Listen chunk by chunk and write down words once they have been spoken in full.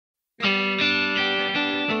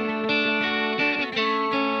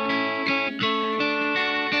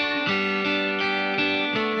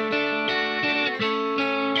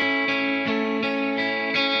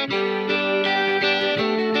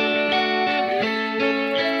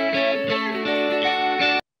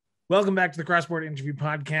Welcome back to the Cross-Border Interview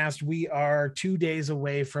Podcast. We are 2 days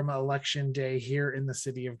away from Election Day here in the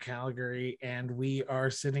city of Calgary, and we are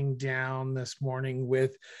sitting down this morning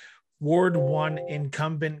with Ward 1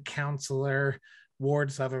 incumbent councillor,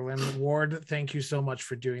 Ward Sutherland. Ward, thank you so much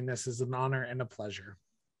for doing this. It's an honor and a pleasure.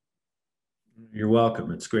 You're welcome.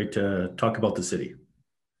 It's great to talk about the city.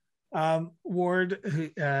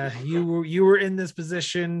 Ward, you were in this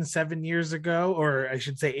position 7 years ago, or I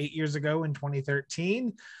should say 8 years ago in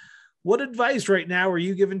 2013. What advice right now are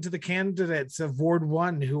you giving to the candidates of Ward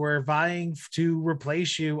 1 who are vying to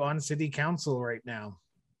replace you on city council right now?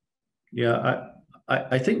 Yeah,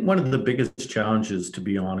 I think one of the biggest challenges, to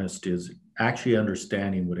be honest, is actually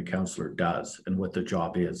understanding what a councillor does and what the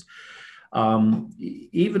job is.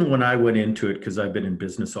 Even when I went into it, because I've been in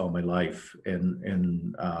business all my life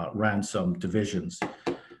and ran some divisions,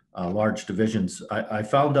 large divisions, I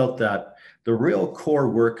found out that the real core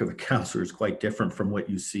work of a councillor is quite different from what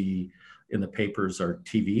you see in the papers or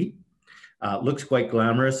TV. It looks quite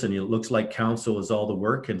glamorous and it looks like council is all the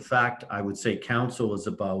work. In fact, I would say council is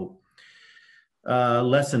about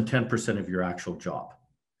less than 10% of your actual job.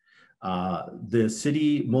 The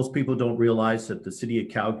city, most people don't realize that the city of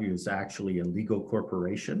Calgary is actually a legal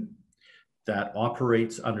corporation that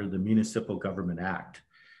operates under the Municipal Government Act.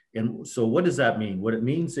 And so what does that mean? What it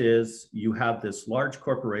means is you have this large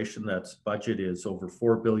corporation that's budget is over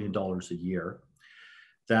 $4 billion a year.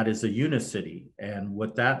 That is a unicity. And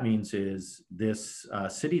what that means is this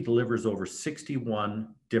city delivers over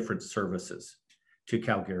 61 different services to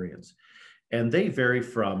Calgarians. And they vary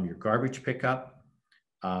from your garbage pickup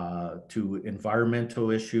to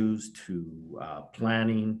environmental issues, to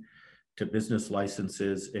planning, to business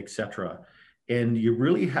licenses, etc. And you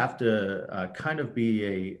really have to kind of be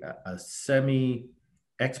a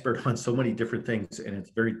semi-expert on so many different things, and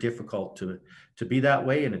it's very difficult to be that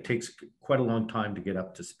way, and it takes quite a long time to get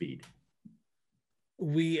up to speed.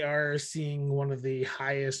 We are seeing one of the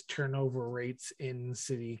highest turnover rates in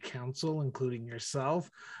city council, including yourself.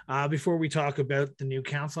 Before we talk about the new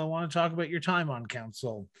council, I want to talk about your time on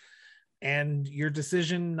council and your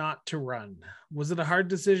decision not to run. Was it a hard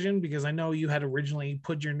decision? Because I know you had originally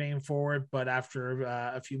put your name forward, but after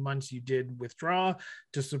a few months you did withdraw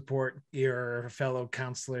to support your fellow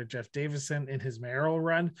councillor Jeff Davison in his mayoral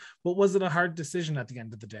run. But was it a hard decision at the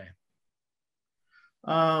end of the day?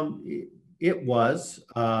 It was.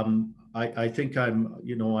 I think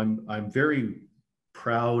I'm very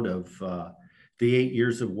proud of the 8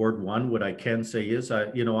 years of Ward 1. What I can say is,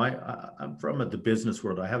 I'm from the business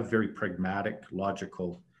world. I have a very pragmatic,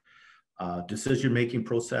 logical decision-making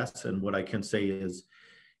process. And what I can say is,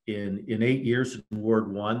 in 8 years in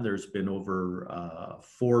Ward 1, there's been over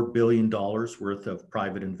 $4 billion worth of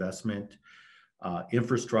private investment.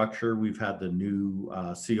 Infrastructure, we've had the new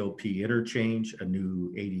COP interchange, a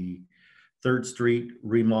new 83rd Street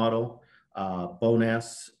remodel,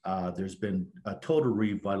 Bowness. There's been a total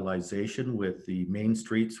revitalization with the main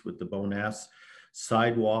streets, with the Bowness,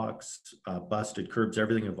 sidewalks, busted curbs,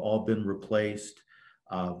 everything have all been replaced.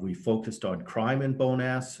 We focused on crime in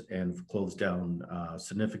Bowness and closed down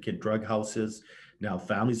significant drug houses. Now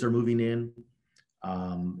families are moving in.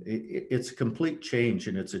 It's a complete change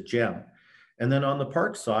and it's a gem. And then on the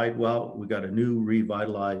park side, well, we got a new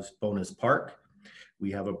revitalized Bowness Park.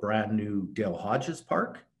 We have a brand new Dale Hodges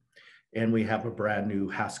Park, and we have a brand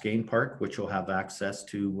new Haskayne Park, which we'll have access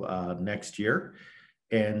to next year.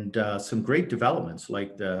 And some great developments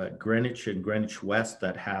like the Greenwich and Greenwich West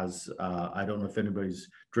that has, I don't know if anybody's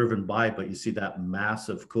driven by, but you see that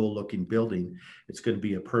massive, cool looking building. It's going to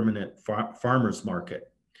be a permanent farmer's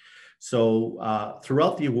market. So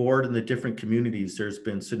throughout the award and the different communities, there's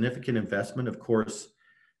been significant investment. Of course,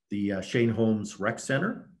 the Shane Holmes Rec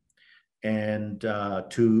Center and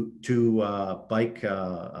two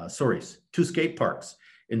skate parks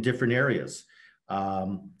in different areas.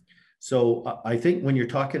 So I think when you're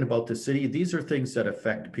talking about the city, these are things that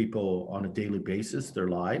affect people on a daily basis, their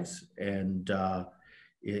lives. And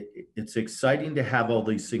it's exciting to have all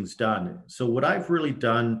these things done. So what I've really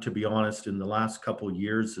done, to be honest, in the last couple of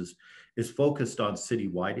years is focused on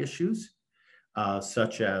citywide issues,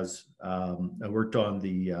 such as I worked on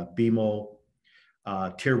the BMO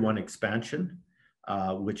Tier 1 expansion,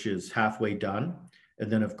 which is halfway done.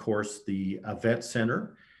 And then, of course, the event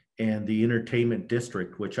center and the entertainment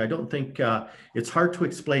district, which I don't think, it's hard to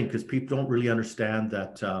explain because people don't really understand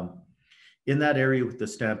that in that area with the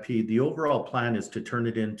Stampede, the overall plan is to turn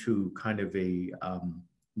it into kind of a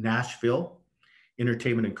Nashville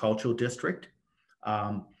entertainment and cultural district.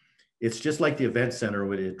 It's just like the event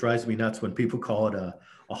center. It drives me nuts when people call it a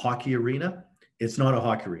hockey arena. It's not a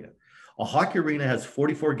hockey arena. A hockey arena has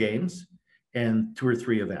 44 games and 2 or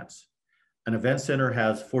 3 events. An event center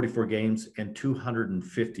has 44 games and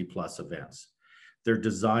 250 plus events. They're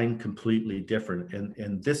designed completely different.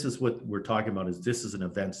 And this is what we're talking about, is this is an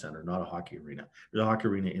event center, not a hockey arena. There's a hockey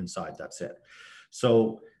arena inside, that's it.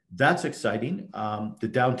 So that's exciting. The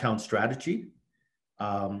downtown strategy,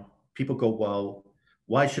 people go, well,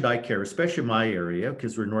 why should I care? Especially in my area,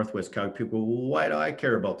 because we're Northwest Calgary, people go, well, why do I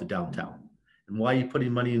care about the downtown? And why are you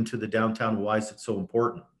putting money into the downtown? Why is it so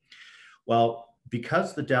important? Well,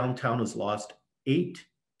 because the downtown has lost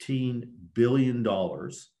 $18 billion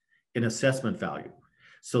in assessment value.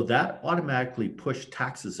 So that automatically pushed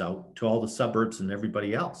taxes out to all the suburbs and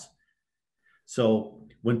everybody else. So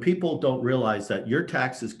when people don't realize that your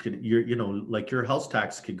taxes could, like your house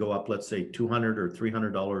tax could go up, let's say $200 or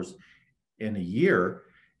 $300 in a year,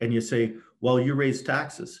 and you say, well, you raised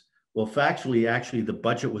taxes. Well, factually, actually, the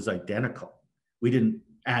budget was identical. We didn't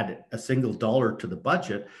add a single dollar to the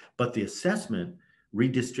budget, but the assessment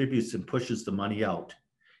redistributes and pushes the money out.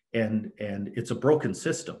 And it's a broken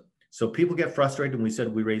system. So people get frustrated when we said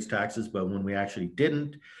we raised taxes, but when we actually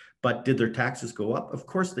didn't. But did their taxes go up? Of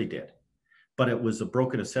course they did. But it was a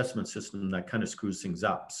broken assessment system that kind of screws things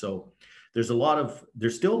up. So there's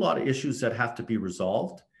still a lot of issues that have to be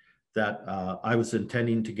resolved that I was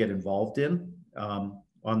intending to get involved in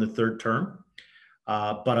on the third term.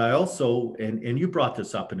 But I also, and you brought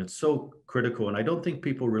this up, and it's so critical, and I don't think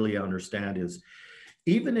people really understand, is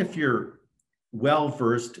even if you're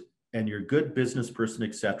well-versed and you're a good business person,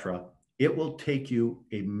 etc., it will take you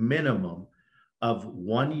a minimum of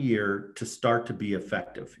 1 year to start to be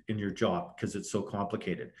effective in your job because it's so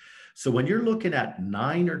complicated. So when you're looking at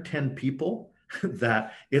 9 or 10 people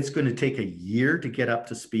that it's going to take a year to get up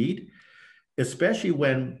to speed, especially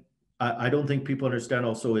when I don't think people understand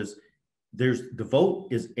also is the vote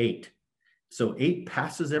is 8. So 8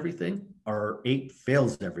 passes everything or 8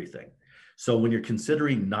 fails everything. So when you're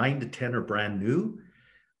considering 9 to 10 are brand new,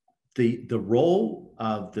 the role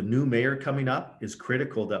of the new mayor coming up is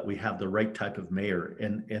critical, that we have the right type of mayor.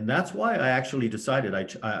 And that's why I actually decided,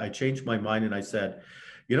 I changed my mind and I said,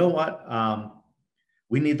 you know what,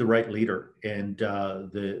 we need the right leader. And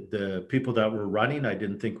the people that were running, I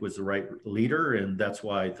didn't think was the right leader. And that's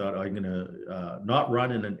why I thought I'm going to not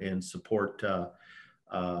run and support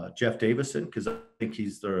Jeff Davison, because I think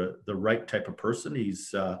he's the right type of person.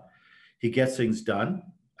 He gets things done.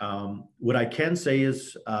 What I can say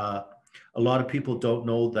is a lot of people don't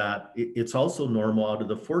know that it's also normal, out of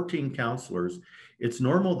the 14 councillors, it's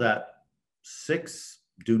normal that 6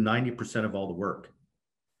 do 90% of all the work.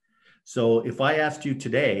 So if I asked you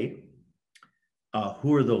today,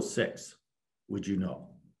 who are those 6, would you know?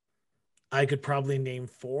 I could probably name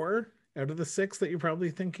 4 out of the 6 that you're probably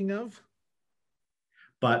thinking of.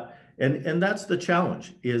 But, and that's the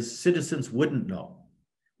challenge, is citizens wouldn't know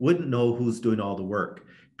who's doing all the work,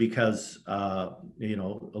 because a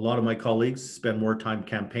lot of my colleagues spend more time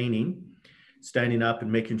campaigning, standing up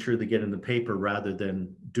and making sure they get in the paper rather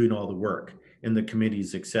than doing all the work in the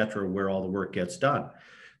committees, et cetera, where all the work gets done.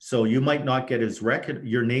 So you might not get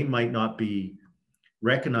your name might not be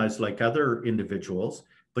recognized like other individuals,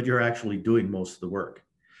 but you're actually doing most of the work.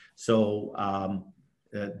 So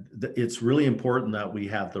it's really important that we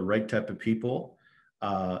have the right type of people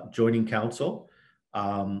joining council.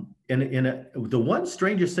 The one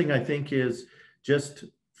strangest thing I think is, just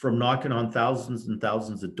from knocking on thousands and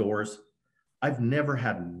thousands of doors, I've never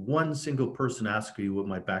had one single person ask me what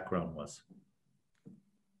my background was.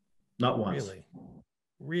 Not once.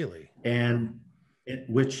 Really? And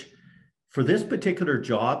which, for this particular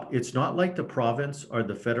job, it's not like the province or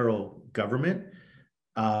the federal government.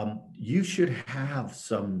 You should have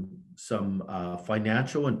some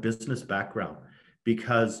financial and business background,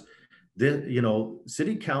 because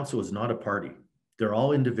city council is not a party. They're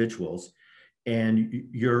all individuals. And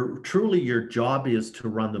your job is to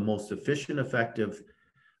run the most efficient, effective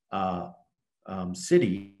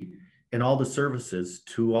city and all the services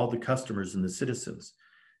to all the customers and the citizens.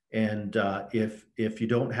 And if you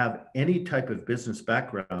don't have any type of business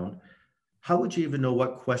background, how would you even know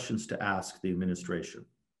what questions to ask the administration?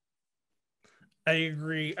 I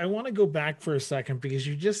agree. I want to go back for a second, because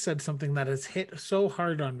you just said something that has hit so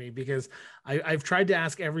hard on me, because I've tried to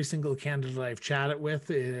ask every single candidate I've chatted with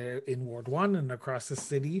in Ward 1 and across the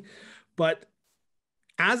city. But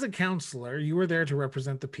as a councillor, you are there to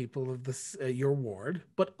represent the people of your ward,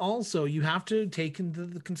 but also you have to take into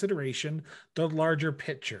the consideration the larger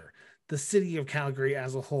picture, the city of Calgary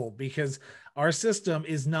as a whole, because our system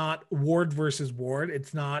is not ward versus ward.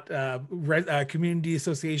 It's not community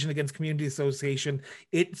association against community association.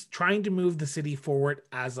 It's trying to move the city forward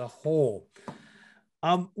as a whole.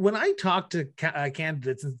 When I talk to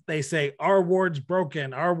candidates, they say our ward's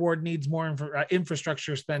broken, our ward needs more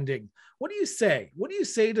infrastructure spending. What do you say? What do you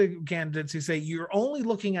say to candidates who say you're only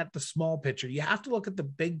looking at the small picture? You have to look at the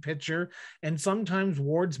big picture, and sometimes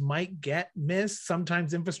wards might get missed.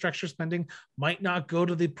 Sometimes infrastructure spending might not go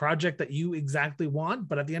to the project that you exactly want,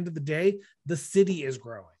 but at the end of the day, the city is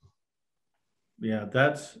growing. Yeah,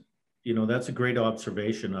 that's a great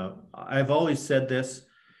observation. I've always said this.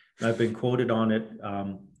 I've been quoted on it.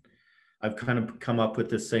 I've kind of come up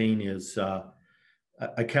with this saying is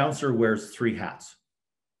a councillor wears 3 hats.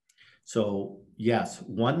 So yes,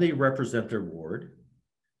 one, they represent their ward.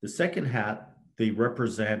 The second hat, they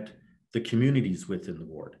represent the communities within the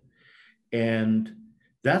ward. And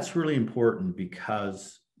that's really important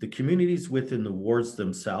because the communities within the wards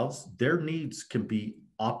themselves, their needs can be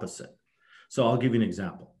opposite. So I'll give you an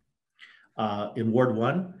example. In Ward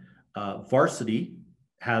 1, Varsity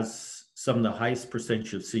has some of the highest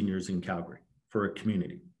percentage of seniors in Calgary for a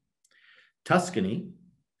community. Tuscany,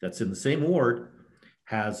 that's in the same ward,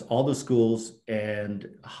 has all the schools and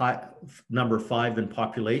number 5 in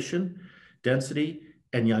population density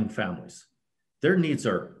and young families. Their needs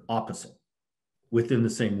are opposite within the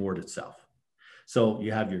same ward itself. So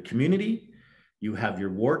you have your community, you have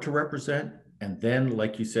your ward to represent, and then,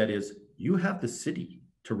 like you said, is you have the city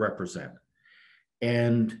to represent.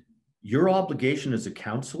 And your obligation as a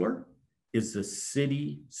councillor is the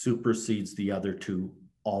city supersedes the other two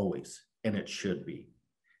always, and it should be,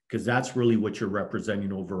 because that's really what you're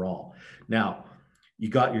representing overall. Now, you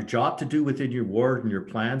got your job to do within your ward and your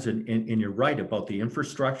plans, and you're right about the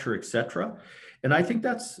infrastructure, et cetera. And I think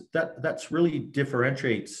that's really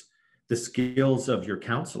differentiates the skills of your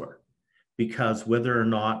councillor, because whether or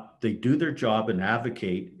not they do their job and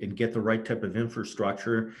advocate and get the right type of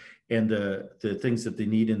infrastructure and the things that they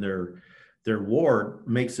need in their ward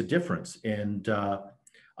makes a difference. And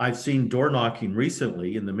I've seen door knocking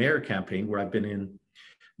recently in the mayor campaign where I've been in.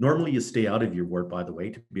 Normally you stay out of your ward, by the way,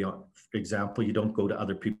 to be on example, you don't go to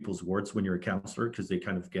other people's wards when you're a councillor because they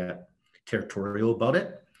kind of get territorial about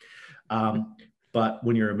it. But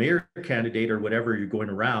when you're a mayor candidate or whatever, you're going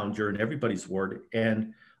around, you're in everybody's ward.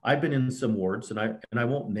 And I've been in some wards, and I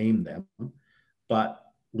won't name them, but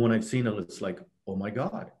when I've seen it, it's like, oh my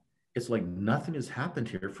God, it's like nothing has happened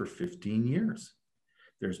here for 15 years.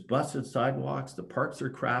 There's busted sidewalks, the parks are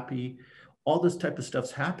crappy, all this type of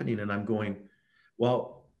stuff's happening. And I'm going,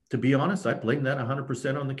 well, to be honest, I blame that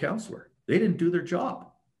 100% on the councillor. They didn't do their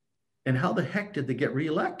job. And how the heck did they get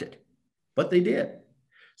reelected? But they did.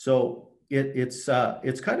 So it's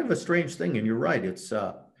kind of a strange thing. And you're right.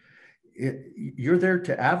 You're there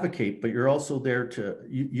to advocate, but you're also there to,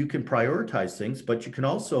 you can prioritize things, but you can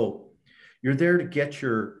also, you're there to get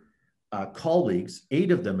your colleagues,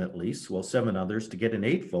 8 of them at least, well, 7 others, to get an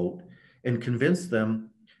 8 vote and convince them,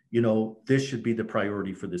 this should be the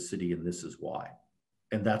priority for the city and this is why.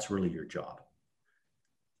 And that's really your job.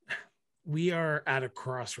 We are at a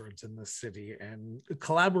crossroads in this city, and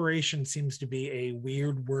collaboration seems to be a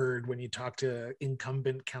weird word when you talk to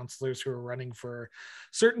incumbent councillors who are running for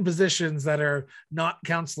certain positions that are not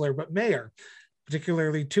councillor but mayor,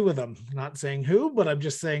 particularly 2 of them. I'm not saying who, but I'm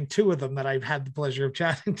just saying 2 of them that I've had the pleasure of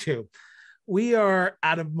chatting to. We are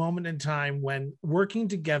at a moment in time when working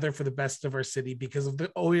together for the best of our city, because of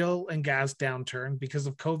the oil and gas downturn, because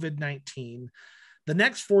of COVID-19, the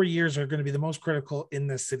next 4 years are going to be the most critical in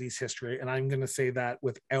this city's history. And I'm going to say that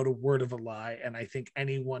without a word of a lie. And I think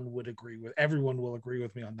everyone will agree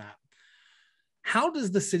with me on that. How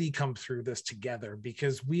does the city come through this together?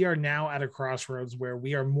 Because we are now at a crossroads where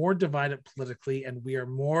we are more divided politically and we are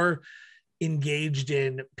more engaged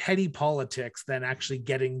in petty politics than actually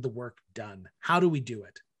getting the work done. How do we do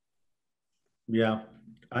it? Yeah,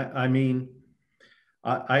 I mean,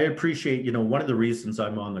 I appreciate, one of the reasons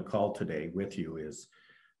I'm on the call today with you is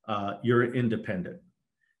you're independent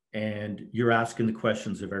and you're asking the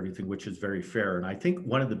questions of everything, which is very fair. And I think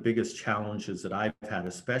one of the biggest challenges that I've had,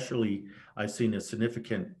 especially I've seen a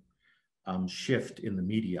significant shift in the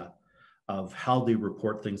media of how they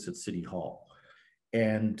report things at City Hall.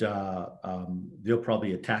 And they'll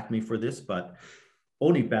probably attack me for this, but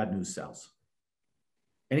only bad news sells.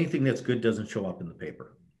 Anything that's good doesn't show up in the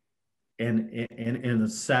paper. And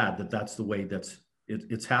it's sad that that's the way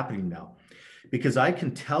it's happening now. Because I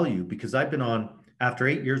can tell you, because after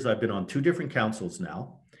 8 years, I've been on 2 different councils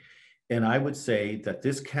now. And I would say that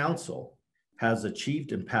this council has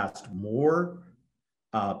achieved and passed more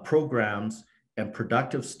programs and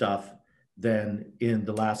productive stuff than in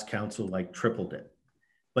the last council, like tripled it.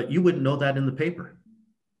 But you wouldn't know that in the paper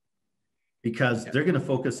because they're going to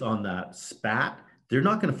focus on that spat. They're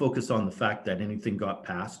not going to focus on the fact that anything got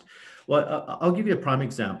passed. Well, I'll give you a prime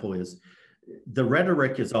example is the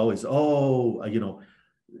rhetoric is always, oh,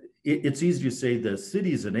 it's easy to say the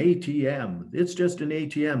city's an ATM. It's just an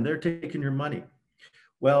ATM. They're taking your money.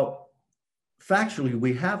 Well, factually,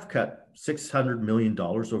 we have cut $600 million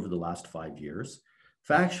over the last 5 years.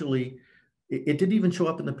 Factually, it didn't even show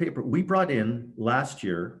up in the paper. We brought in last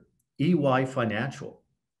year EY financial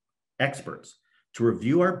experts to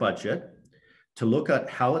review our budget, to look at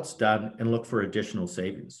how it's done and look for additional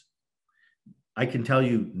savings. I can tell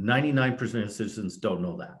you 99% of citizens don't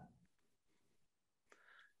know that.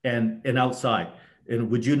 And outside, and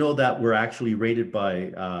would you know that we're actually rated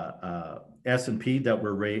by S&P, that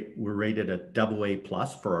we're rated at AA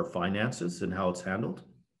plus for our finances and how it's handled?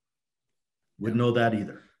 Wouldn't know that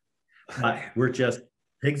either. We're just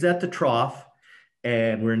pigs at the trough,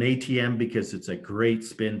 and we're an ATM because it's a great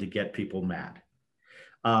spin to get people mad.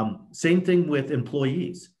 Same thing with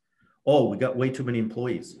employees. Oh, we got way too many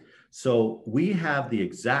employees. So we have the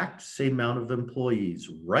exact same amount of employees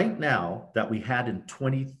right now that we had in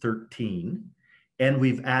 2013, and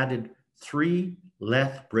we've added 3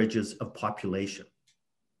 Lethbridges of population.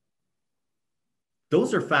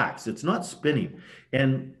 Those are facts. It's not spinning.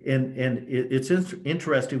 And it's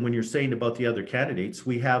interesting when you're saying about the other candidates.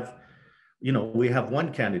 We have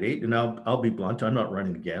one candidate, and I'll be blunt, I'm not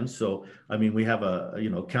running again. So, I mean, we have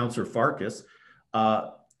Councillor Farkas.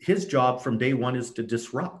 His job from day one is to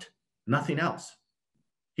disrupt, nothing else.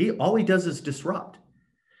 All he does is disrupt.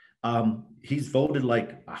 He's voted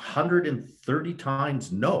like 130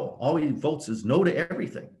 times no. All he votes is no to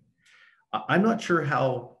everything. I'm not sure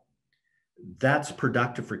how that's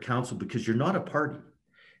productive for council, because you're not a party.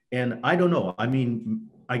 And I don't know. I mean,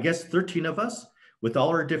 I guess 13 of us, with all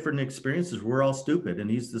our different experiences, we're all stupid, and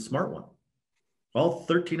he's the smart one. All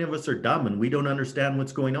 13 of us are dumb, and we don't understand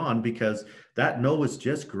what's going on, because that no is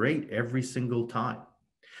just great every single time.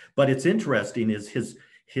 But it's interesting is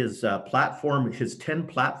his platform, his 10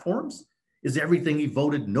 platforms is everything he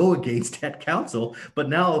voted no against at council. But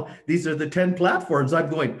now these are the 10 platforms. I'm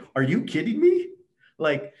going, are you kidding me?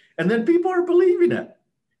 And then people are believing it.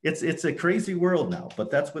 It's a crazy world now,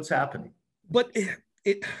 but that's what's happening. But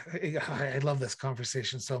I love this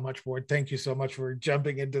conversation so much, Ward. Thank you so much for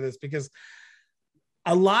jumping into this, because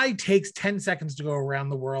a lie takes 10 seconds to go around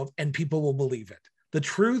the world and people will believe it. The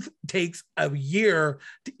truth takes a year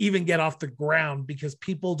to even get off the ground, because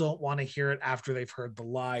people don't want to hear it after they've heard the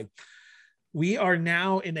lie. We are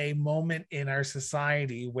now in a moment in our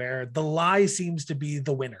society where the lie seems to be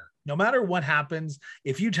the winner. No matter what happens,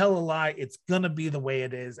 if you tell a lie, it's going to be the way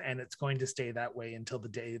it is, and it's going to stay that way until the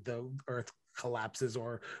day the earth collapses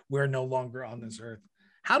or we're no longer on this earth.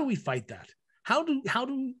 How do we fight that? How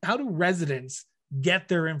do residents get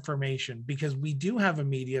their information? Because we do have a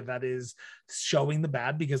media that is showing the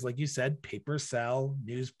bad, because like you said, papers sell,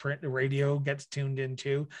 newsprint, radio gets tuned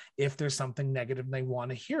into if there's something negative and they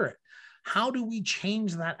want to hear it. How do we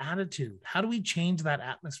change that attitude? How do we change that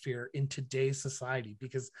atmosphere in today's society?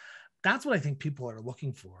 Because that's what I think people are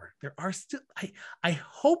looking for. There are still, I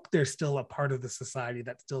hope there's still a part of the society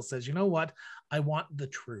that still says, you know what? I want the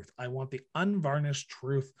truth. I want the unvarnished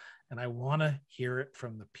truth, and I want to hear it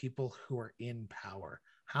from the people who are in power.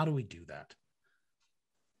 How do we do that?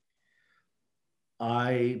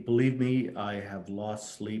 Believe me, I have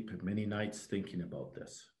lost sleep many nights thinking about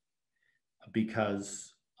this,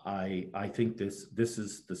 because I think this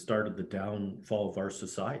is the start of the downfall of our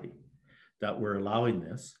society, that we're allowing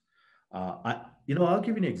this. I'll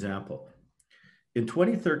give you an example. In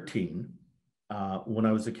 2013, when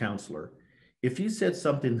I was a councillor, if you said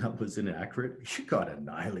something that was inaccurate, you got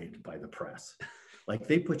annihilated by the press. Like,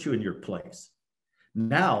 they put you in your place.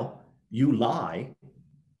 Now you lie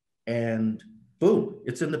and boom,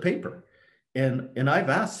 it's in the paper. And I've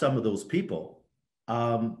asked some of those people,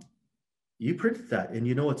 you printed that and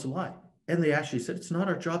you know it's a lie. And they actually said, it's not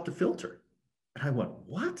our job to filter. And I went,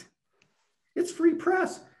 what? It's free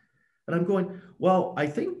press. And I'm going, well, I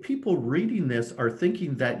think people reading this are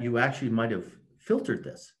thinking that you actually might have filtered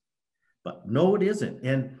this. But no, it isn't.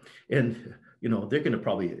 And they're going to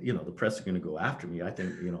probably, the press are going to go after me. I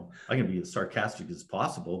think, I'm going to be as sarcastic as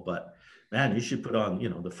possible, but man, you should put on,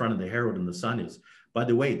 the front of the Herald and the Sun is, by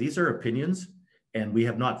the way, these are opinions and we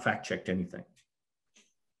have not fact checked anything.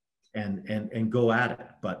 And go at it.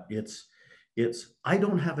 But I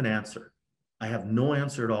don't have an answer. I have no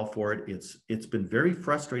answer at all for it. It's been very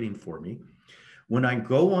frustrating for me when I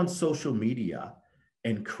go on social media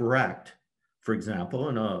and correct, for example,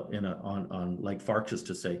 on like Farkas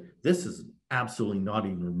to say, this is absolutely not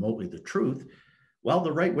even remotely the truth. While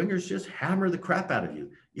the right wingers just hammer the crap out of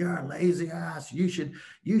you. You're a lazy ass. You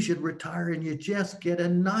should retire, and you just get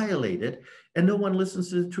annihilated. And no one listens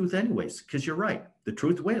to the truth anyways, because you're right. The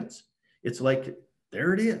truth wins. It's like,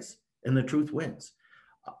 there it is. And the truth wins.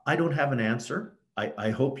 I don't have an answer.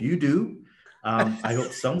 I hope you do. I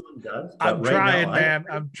hope someone does. But I'm right trying, now, man.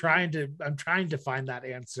 I'm trying to find that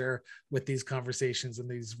answer with these conversations and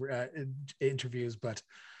these interviews, but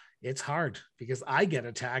it's hard because I get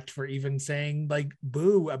attacked for even saying like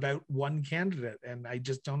boo about one candidate. And I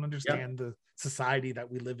just don't understand the society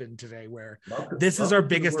that we live in today, where this is our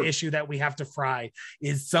biggest issue that we have to fry,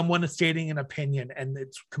 is someone stating an opinion and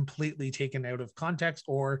it's completely taken out of context,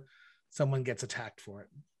 or someone gets attacked for it.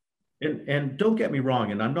 And don't get me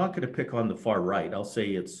wrong, and I'm not going to pick on the far right. I'll say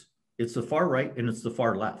it's the far right and it's the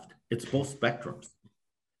far left. It's both spectrums.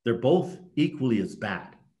 They're both equally as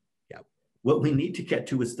bad. What we need to get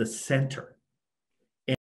to is the center.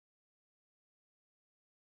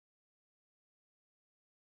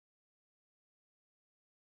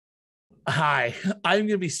 Hi, I'm going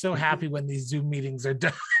to be so happy when these Zoom meetings are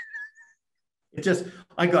done. It just,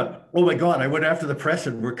 oh my God, I went after the press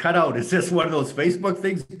and we're cut out. Is this one of those Facebook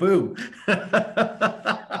things? Boom.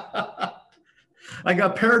 I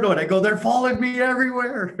got paranoid. I go, they're following me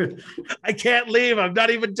everywhere. I can't leave. I'm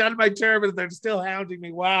not even done my term and they're still hounding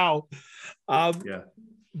me. Wow.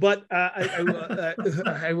 But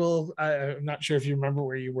I will. I'm not sure if you remember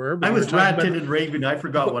where you were. But I was ranting and raving. I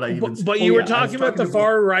forgot what I even said. But you were talking about the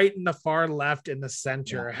far right and the far left and the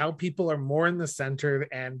center, how people are more in the center,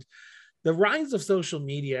 and the rise of social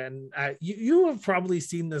media. And you have probably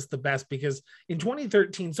seen this the best, because in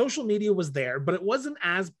 2013, social media was there, but it wasn't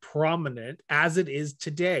as prominent as it is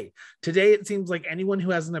today. Today, it seems like anyone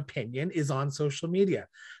who has an opinion is on social media.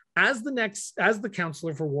 As the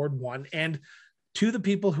councillor for Ward 1, and to the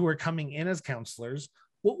people who are coming in as councillors,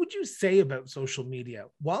 what would you say about social media?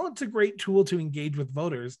 While it's a great tool to engage with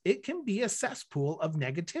voters, it can be a cesspool of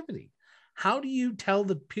negativity. How do you tell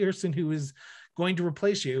the person who is going to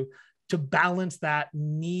replace you to balance that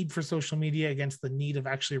need for social media against the need of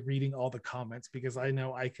actually reading all the comments? Because I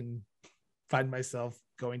know I can find myself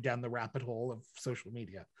going down the rabbit hole of social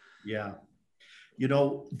media. Yeah. You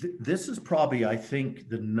know, this is probably, I think,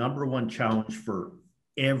 the number one challenge for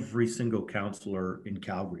every single councillor in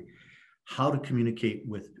Calgary, how to communicate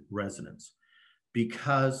with residents,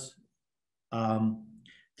 because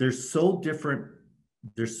there's so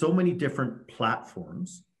many different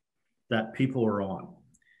platforms that people are on.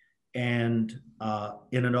 And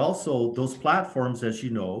also those platforms, as you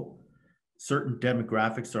know, certain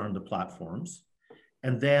demographics are on the platforms.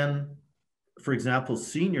 And then, for example,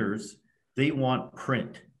 seniors, they want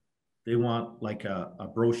print. They want like a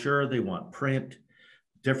brochure, they want print.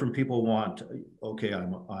 Different people want, okay,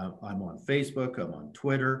 I'm on Facebook, I'm on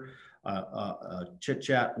Twitter, chit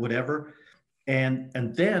chat, whatever. And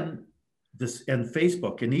then this, and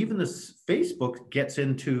Facebook, and even this Facebook gets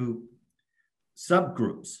into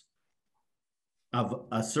subgroups of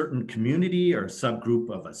a certain community, or a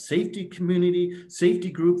subgroup of a safety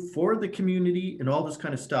group for the community, and all this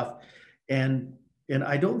kind of stuff. And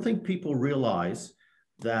I don't think people realize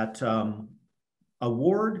that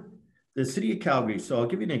the city of Calgary, so I'll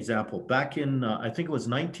give you an example. Back in, I think it was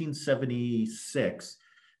 1976,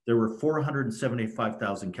 there were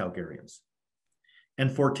 475,000 Calgarians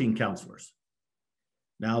and 14 councillors.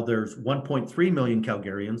 Now there's 1.3 million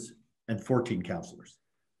Calgarians and 14 councillors.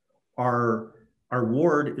 Our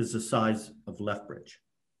ward is the size of Lethbridge.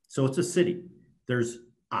 So it's a city. There's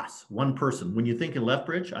us, one person. When you think in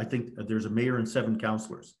Lethbridge, I think there's a mayor and 7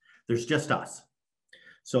 councillors. There's just us.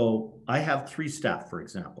 So I have 3 staff, for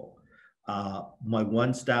example. My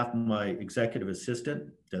one staff, my executive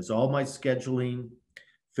assistant, does all my scheduling,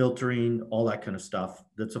 filtering, all that kind of stuff.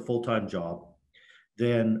 That's a full-time job.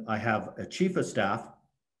 Then I have a chief of staff,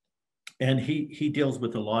 and he deals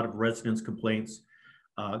with a lot of residents' complaints,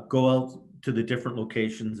 go out to the different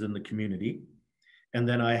locations in the community. And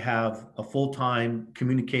then I have a full-time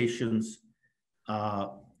communications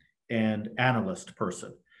and analyst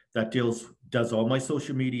person that does all my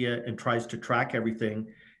social media and tries to track everything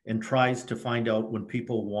and tries to find out when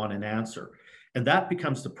people want an answer. And that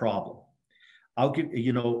becomes the problem. I'll give,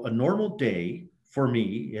 a normal day for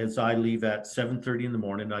me is I leave at 7:30 in the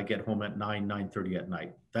morning, I get home at 9:30 at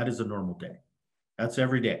night. That is a normal day. That's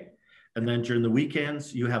every day. And then during the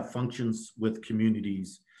weekends, you have functions with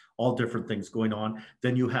communities, all different things going on.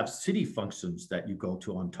 Then you have city functions that you go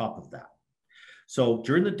to on top of that. So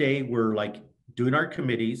during the day, we're like doing our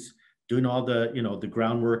committees, doing all the, the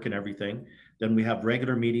groundwork and everything. Then we have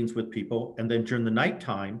regular meetings with people. And then during the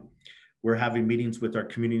nighttime, We're having meetings with our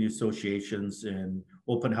community associations and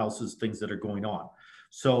open houses, things that are going on.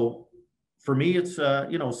 So for me, it's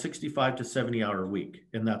 65 to 70 hour a week,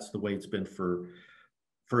 and that's the way it's been for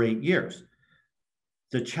 8 years.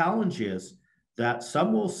 The challenge is that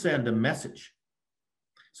some will send a message.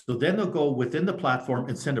 So then they'll go within the platform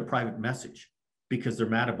and send a private message because they're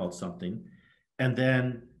mad about something. And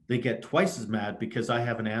then they get twice as mad because I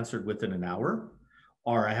haven't answered within an hour,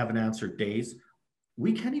 or I haven't answered days.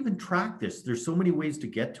 We can't even track this. There's so many ways to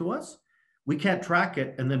get to us. We can't track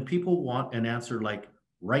it. And then people want an answer like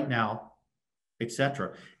right now,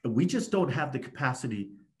 etc. And we just don't have the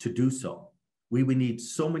capacity to do so. We need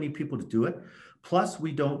so many people to do it. Plus,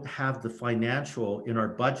 we don't have the financial in our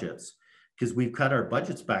budgets because we've cut our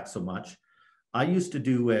budgets back so much. I used to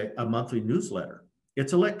do a monthly newsletter.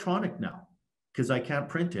 It's electronic now because I can't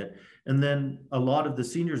print it. And then a lot of the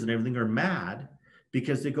seniors and everything are mad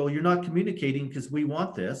because they go, you're not communicating because we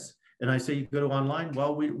want this. And I say, you go to online.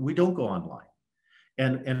 Well, we don't go online.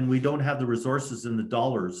 And we don't have the resources and the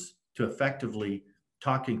dollars to effectively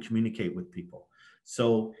talk and communicate with people.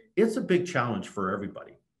 So it's a big challenge for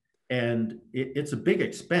everybody. And it's a big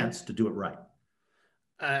expense to do it right.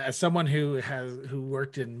 As someone who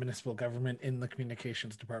worked in municipal government in the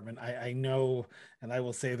communications department, I know, and I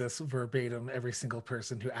will say this verbatim, every single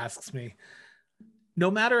person who asks me, no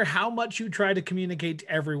matter how much you try to communicate to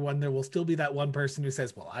everyone, there will still be that one person who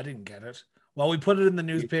says, well, I didn't get it. Well, we put it in the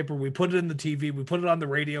newspaper, we put it in the TV, we put it on the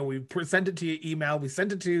radio, we sent it to your email, we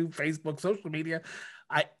sent it to Facebook, social media.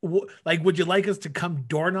 Would you like us to come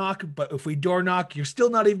door knock? But if we door knock, you're still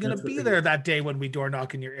not even going to be there that day when we door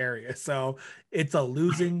knock in your area. So it's a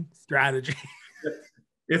losing strategy.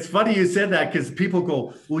 It's funny you said that because people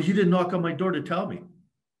go, well, you didn't knock on my door to tell me.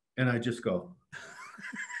 And I just go.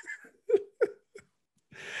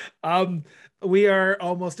 We are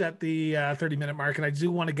almost at the 30-minute mark, and I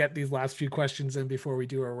do want to get these last few questions in before we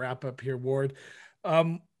do a wrap up here, Ward.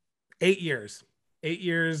 8 years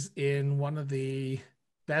in one of the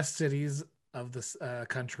best cities of this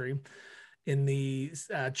country, in the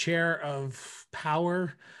chair of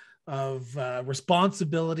power, of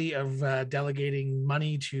responsibility of delegating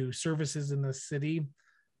money to services in the city.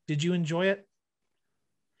 Did you enjoy it?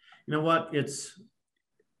 You know what? It's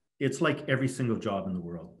like every single job in the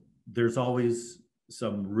world. There's always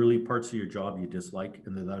some really parts of your job you dislike,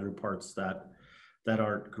 and the other parts that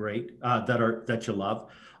aren't great, that you love.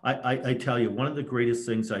 I tell you, one of the greatest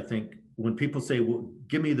things, I think, when people say, well,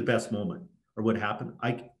 give me the best moment or what happened,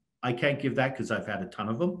 I can't give that because I've had a ton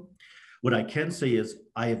of them. What I can say is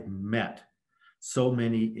I have met so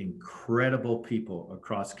many incredible people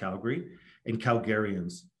across Calgary and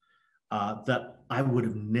Calgarians that I would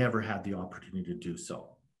have never had the opportunity to do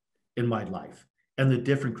so in my life, and the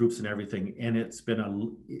different groups and everything. And it's been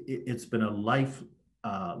a life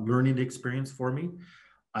learning experience for me.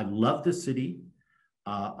 I love the city.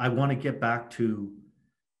 I want to get back to,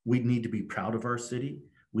 we need to be proud of our city.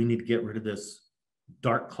 We need to get rid of this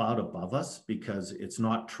dark cloud above us because it's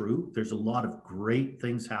not true. There's a lot of great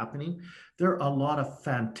things happening. There are a lot of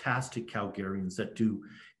fantastic Calgarians that do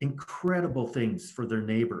incredible things for their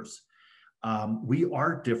neighbors. We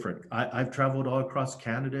are different. I've traveled all across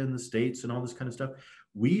Canada and the States and all this kind of stuff.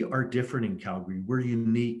 We are different in Calgary. We're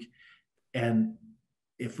unique. And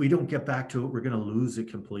if we don't get back to it, we're going to lose it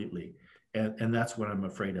completely. And that's what I'm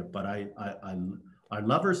afraid of. But I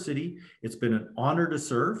love our city. It's been an honor to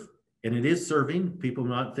serve, and it is serving. People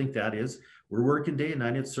not think that is. We're working day and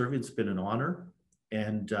night. It's serving. It's been an honor.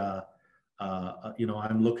 And,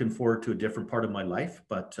 I'm looking forward to a different part of my life,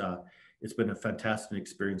 but it's been a fantastic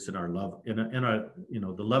experience, and our love, and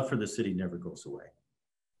the love for the city never goes away.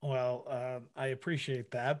 Well, I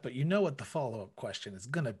appreciate that, but you know what the follow-up question is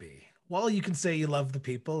going to be. Well, you can say you love the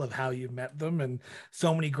people, of how you met them and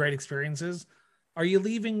so many great experiences. Are you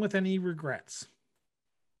leaving with any regrets?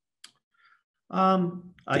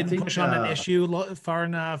 I think push on an issue far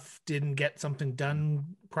enough, didn't get something done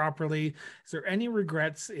properly. Is there any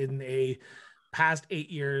regrets in a past 8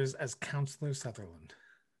 years as Councillor Sutherland?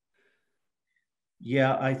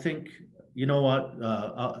 Yeah, I think, you know what,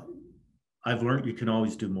 I've learned you can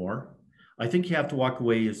always do more. I think you have to walk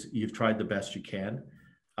away as you've tried the best you can.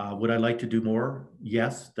 Would I like to do more?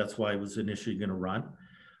 Yes, that's why I was initially going to run.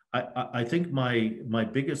 I think my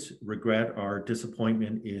biggest regret or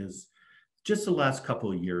disappointment is just the last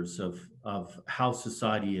couple of years of how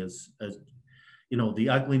society is, as the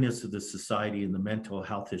ugliness of the society and the mental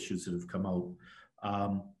health issues that have come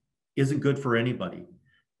out isn't good for anybody.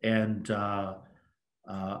 And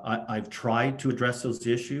I've tried to address those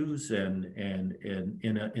issues and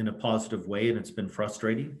in a positive way, and it's been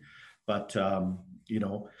frustrating. But I'm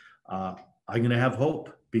going to have hope.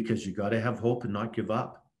 because you got to have hope and not give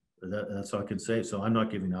up. That's all I can say. So I'm not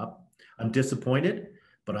giving up. I'm disappointed,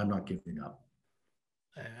 but I'm not giving up.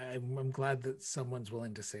 I'm glad that someone's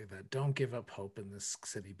willing to say that. Don't give up hope in this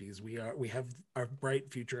city, because we have our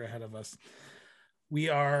bright future ahead of us. We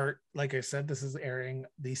are, like I said, this is airing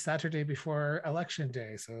the Saturday before Election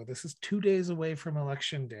Day. So this is 2 days away from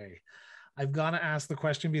Election Day. I've got to ask the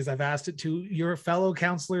question because I've asked it to your fellow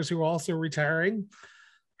councillors who are also retiring.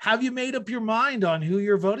 Have you made up your mind on who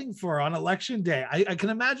you're voting for on Election Day? I can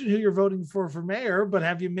imagine who you're voting for mayor, but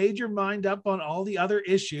have you made your mind up on all the other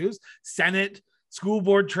issues? Senate, school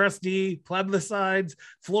board trustee, plebiscites,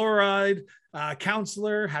 fluoride,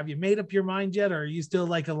 councillor. Have you made up your mind yet? Or are you still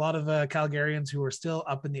like a lot of Calgarians who are still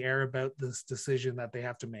up in the air about this decision that they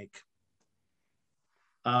have to make?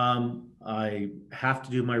 I have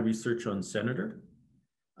to do my research on senator.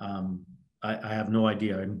 I have no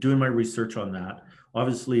idea. I'm doing my research on that.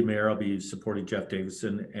 Obviously, mayor, I'll be supporting Jeff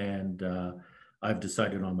Davison, and I've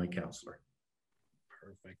decided on my councillor.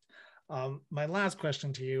 Perfect. My last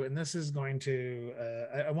question to you, and this is going to,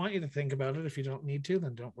 I want you to think about it. If you don't need to,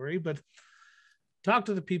 then don't worry, but talk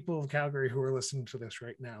to the people of Calgary who are listening to this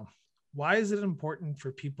right now. Why is it important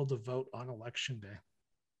for people to vote on Election Day?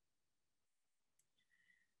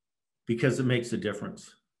 Because it makes a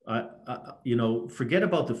difference. You know, forget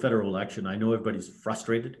about the federal election. I know everybody's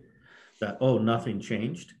frustrated that, oh, nothing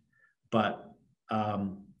changed, but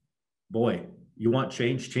boy, you want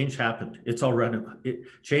change? Change happened. It's already,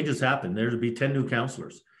 change has happened. There'll be 10 new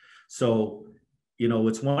councillors. So, you know,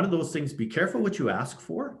 it's one of those things, be careful what you ask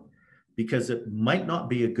for, because it might not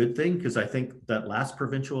be a good thing. Because I think that last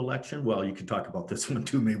provincial election, well, you can talk about this one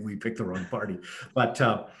too, maybe we picked the wrong party, but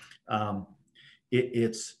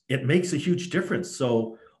it makes a huge difference.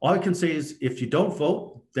 So all I can say is, if you don't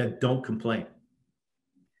vote, then don't complain,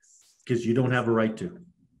 because you don't have a right to.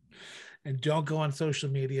 And don't go on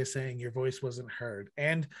social media saying your voice wasn't heard.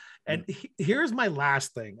 And here's my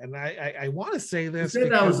last thing. And I want to say this. You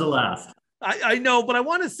said that was the last. I know, but I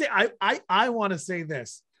want to say, I want to say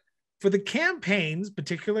this. For the campaigns,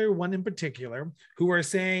 particular one in particular, who are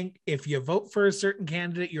saying, if you vote for a certain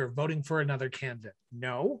candidate, you're voting for another candidate.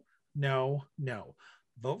 No, no, no.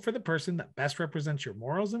 Vote for the person that best represents your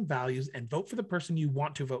morals and values, and vote for the person you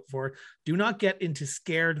want to vote for. Do not get into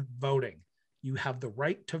scared voting. You have the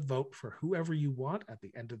right to vote for whoever you want at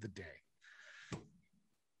the end of the day.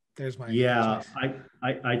 There's my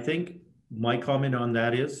I think my comment on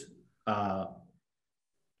that is,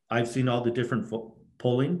 I've seen all the different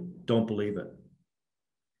polling. Don't believe it.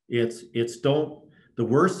 It's don't. The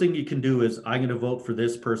worst thing you can do is, I'm going to vote for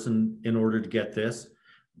this person in order to get this.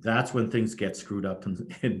 That's when things get screwed up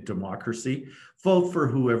in democracy. Vote for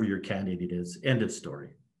whoever your candidate is. End of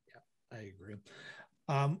story. Yeah, I agree.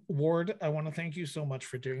 Ward, I want to thank you so much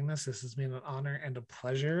for doing this. This has been an honor and a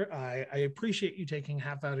pleasure. I appreciate you taking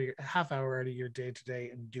half hour out of your day today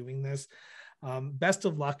and doing this. Best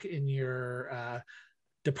of luck in your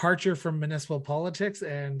departure from municipal politics,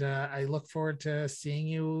 and I look forward to seeing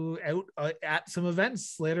you out at some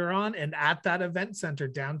events later on, and at that event center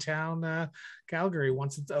downtown Calgary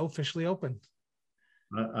once it's officially open.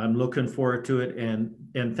 I'm looking forward to it,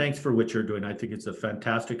 and thanks for what you're doing. I think it's a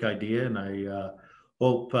fantastic idea, and I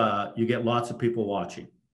hope you get lots of people watching.